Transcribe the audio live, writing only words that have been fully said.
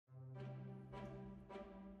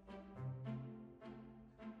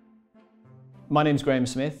My name's Graham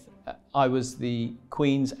Smith. I was the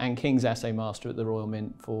Queen's and King's Assay Master at the Royal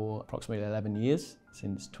Mint for approximately 11 years,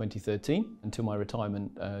 since 2013, until my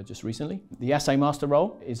retirement just recently. The Assay Master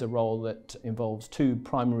role is a role that involves two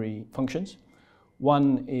primary functions.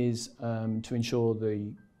 One is to ensure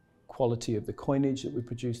the quality of the coinage that we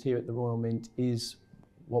produced here at the Royal Mint is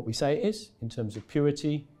what we say it is, in terms of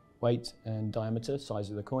purity, weight and diameter, size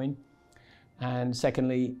of the coin. And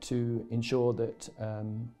secondly, to ensure that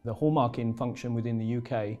the hallmarking function within the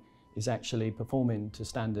UK is actually performing to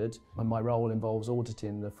standard. And my role involves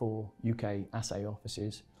auditing the 4 UK assay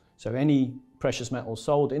offices. So any precious metal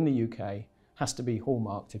sold in the UK has to be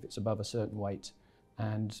hallmarked if it's above a certain weight.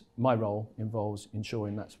 And my role involves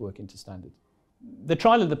ensuring that's working to standard. The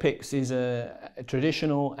trial of the pyx is a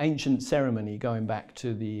traditional ancient ceremony going back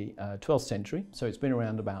to the 12th century. So it's been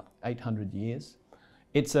around about 800 years.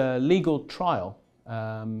 It's a legal trial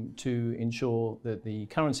to ensure that the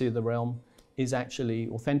currency of the realm is actually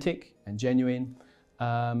authentic and genuine,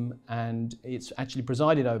 and it's actually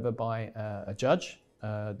presided over by a judge,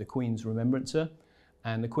 the Queen's Remembrancer,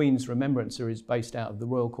 and the Queen's Remembrancer is based out of the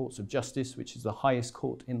Royal Courts of Justice, which is the highest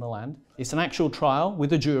court in the land. It's an actual trial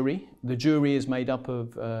with a jury. The jury is made up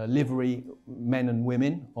of livery men and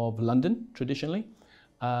women of London, traditionally.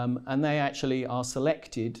 And they actually are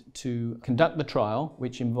selected to conduct the trial,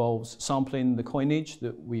 which involves sampling the coinage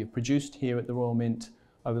that we have produced here at the Royal Mint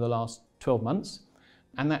over the last 12 months.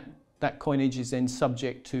 And that coinage is then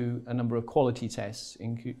subject to a number of quality tests,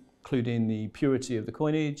 including the purity of the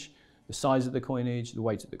coinage, the size of the coinage, the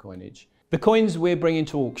weight of the coinage. The coins we're bringing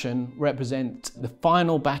to auction represent the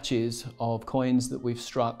final batches of coins that we've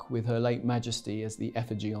struck with Her late Majesty as the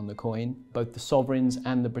effigy on the coin. Both the Sovereigns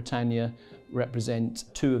and the Britannia represent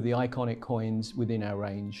two of the iconic coins within our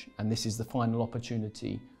range, and this is the final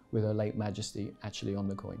opportunity with Her late Majesty actually on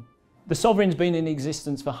the coin. The Sovereign's been in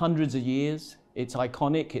existence for hundreds of years. It's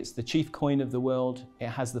iconic, it's the chief coin of the world. It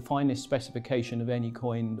has the finest specification of any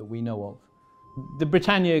coin that we know of. The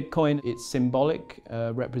Britannia coin, it's symbolic,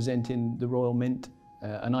 representing the Royal Mint,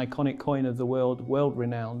 an iconic coin of the world,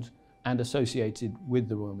 world-renowned and associated with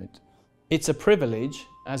the Royal Mint. It's a privilege,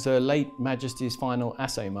 as Her late Majesty's final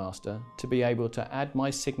assay master, to be able to add my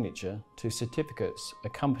signature to certificates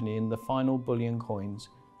accompanying the final bullion coins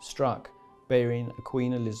struck bearing a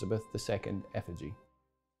Queen Elizabeth II effigy.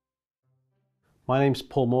 My name's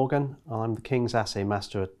Paul Morgan, and I'm the King's Assay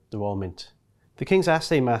Master at the Royal Mint. The King's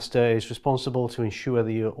Assay Master is responsible to ensure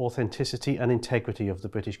the authenticity and integrity of the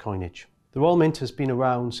British coinage. The Royal Mint has been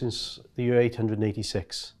around since the year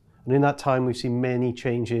 886, and in that time we've seen many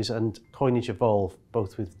changes and coinage evolve,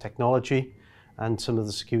 both with technology and some of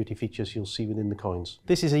the security features you'll see within the coins.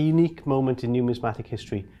 This is a unique moment in numismatic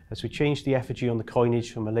history as we change the effigy on the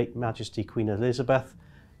coinage from Her late Majesty Queen Elizabeth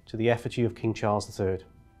to the effigy of King Charles III.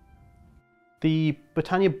 The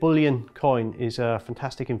Britannia bullion coin is a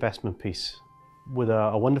fantastic investment piece, with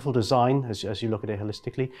a wonderful design as you look at it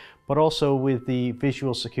holistically, but also with the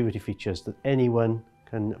visual security features that anyone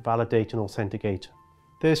can validate and authenticate.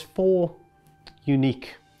 There's 4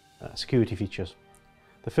 unique security features.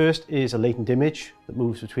 The first is a latent image that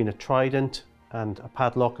moves between a trident and a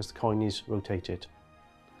padlock as the coin is rotated.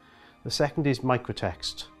 The second is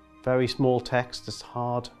microtext, very small text that's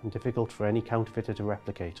hard and difficult for any counterfeiter to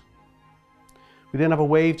replicate. We then have a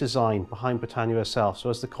wave design behind Britannia herself, so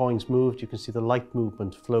as the coin's moved you can see the light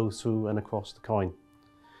movement flow through and across the coin.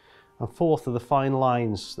 And fourth are the fine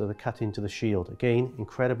lines that are cut into the shield, again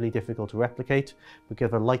incredibly difficult to replicate, but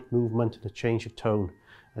give a light movement and a change of tone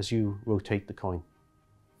as you rotate the coin.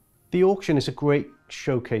 The auction is a great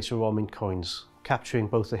showcase of Royal Mint coins, capturing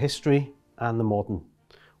both the history and the modern.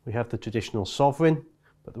 We have the traditional Sovereign,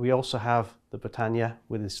 but we also have the Britannia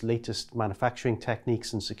with its latest manufacturing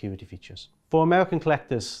techniques and security features. For American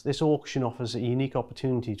collectors, this auction offers a unique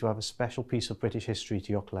opportunity to have a special piece of British history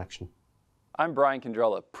to your collection. I'm Brian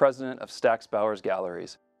Condrella, president of Stack's Bowers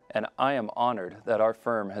Galleries, and I am honored that our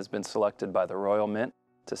firm has been selected by the Royal Mint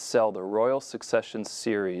to sell the Royal Succession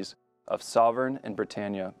series of Sovereign and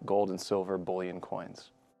Britannia gold and silver bullion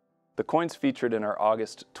coins. The coins featured in our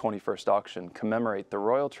August 21st auction commemorate the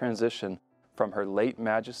royal transition from Her late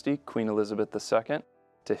Majesty Queen Elizabeth II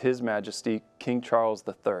to His Majesty King Charles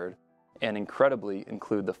III, and incredibly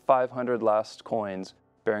include the 500 last coins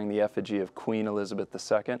bearing the effigy of Queen Elizabeth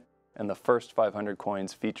II and the first 500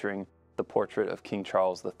 coins featuring the portrait of King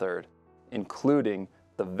Charles III, including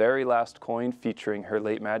the very last coin featuring Her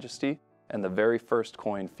late Majesty and the very first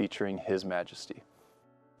coin featuring His Majesty.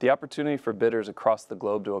 The opportunity for bidders across the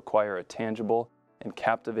globe to acquire a tangible and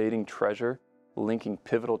captivating treasure linking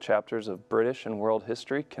pivotal chapters of British and world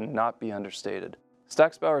history cannot be understated.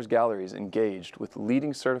 Stack's Bowers Galleries engaged with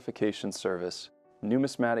leading certification service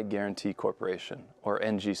Numismatic Guarantee Corporation, or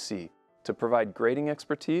NGC, to provide grading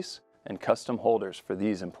expertise and custom holders for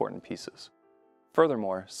these important pieces.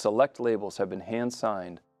 Furthermore, select labels have been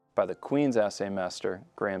hand-signed by the Queen's Assay Master,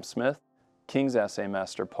 Graham Smith, King's Assay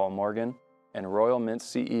Master, Paul Morgan, and Royal Mint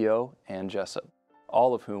CEO, Anne Jessup,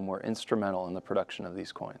 all of whom were instrumental in the production of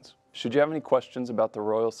these coins. Should you have any questions about the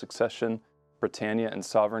Royal Succession, Britannia and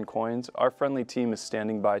Sovereign coins, our friendly team is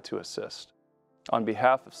standing by to assist. On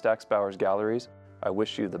behalf of Stack's Bowers Galleries, I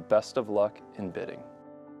wish you the best of luck in bidding.